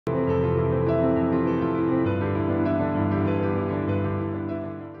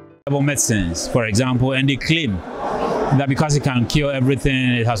herbal medicines, for example, and they claim that because it can cure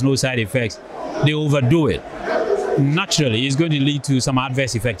everything, it has no side effects, they overdo it. Naturally, it's going to lead to some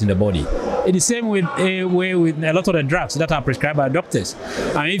adverse effect in the body. In the same way with a lot of the drugs that are prescribed by doctors.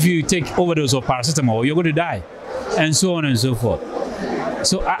 And if you take overdose of paracetamol, you're going to die, and so on and so forth.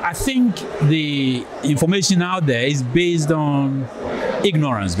 So I think the information out there is based on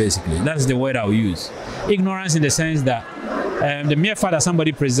ignorance, basically. That's the word I'll use. Ignorance in the sense that the mere fact that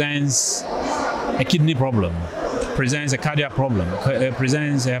somebody presents a kidney problem, presents a cardiac problem,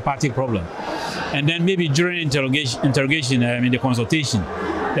 presents a hepatic problem, and then maybe during interrogation in the consultation,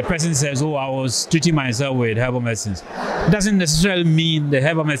 the person says, oh, I was treating myself with herbal medicines. It doesn't necessarily mean the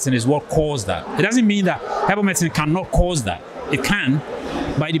herbal medicine is what caused that. It doesn't mean that herbal medicine cannot cause that. It can,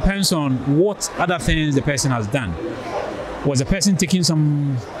 but it depends on what other things the person has done. Was the person taking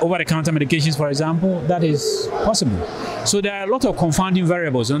some over-the-counter medications, for example? That is possible. So there are a lot of confounding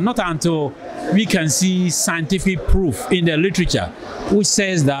variables, and not until we can see scientific proof in the literature which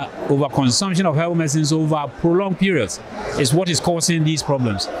says that overconsumption of herbal medicines over prolonged periods is what is causing these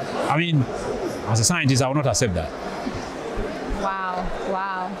problems. I mean, as a scientist, I will not accept that. Wow,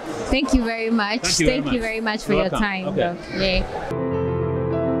 wow. Thank you very much. Thank you very much for your time. Okay. Yeah.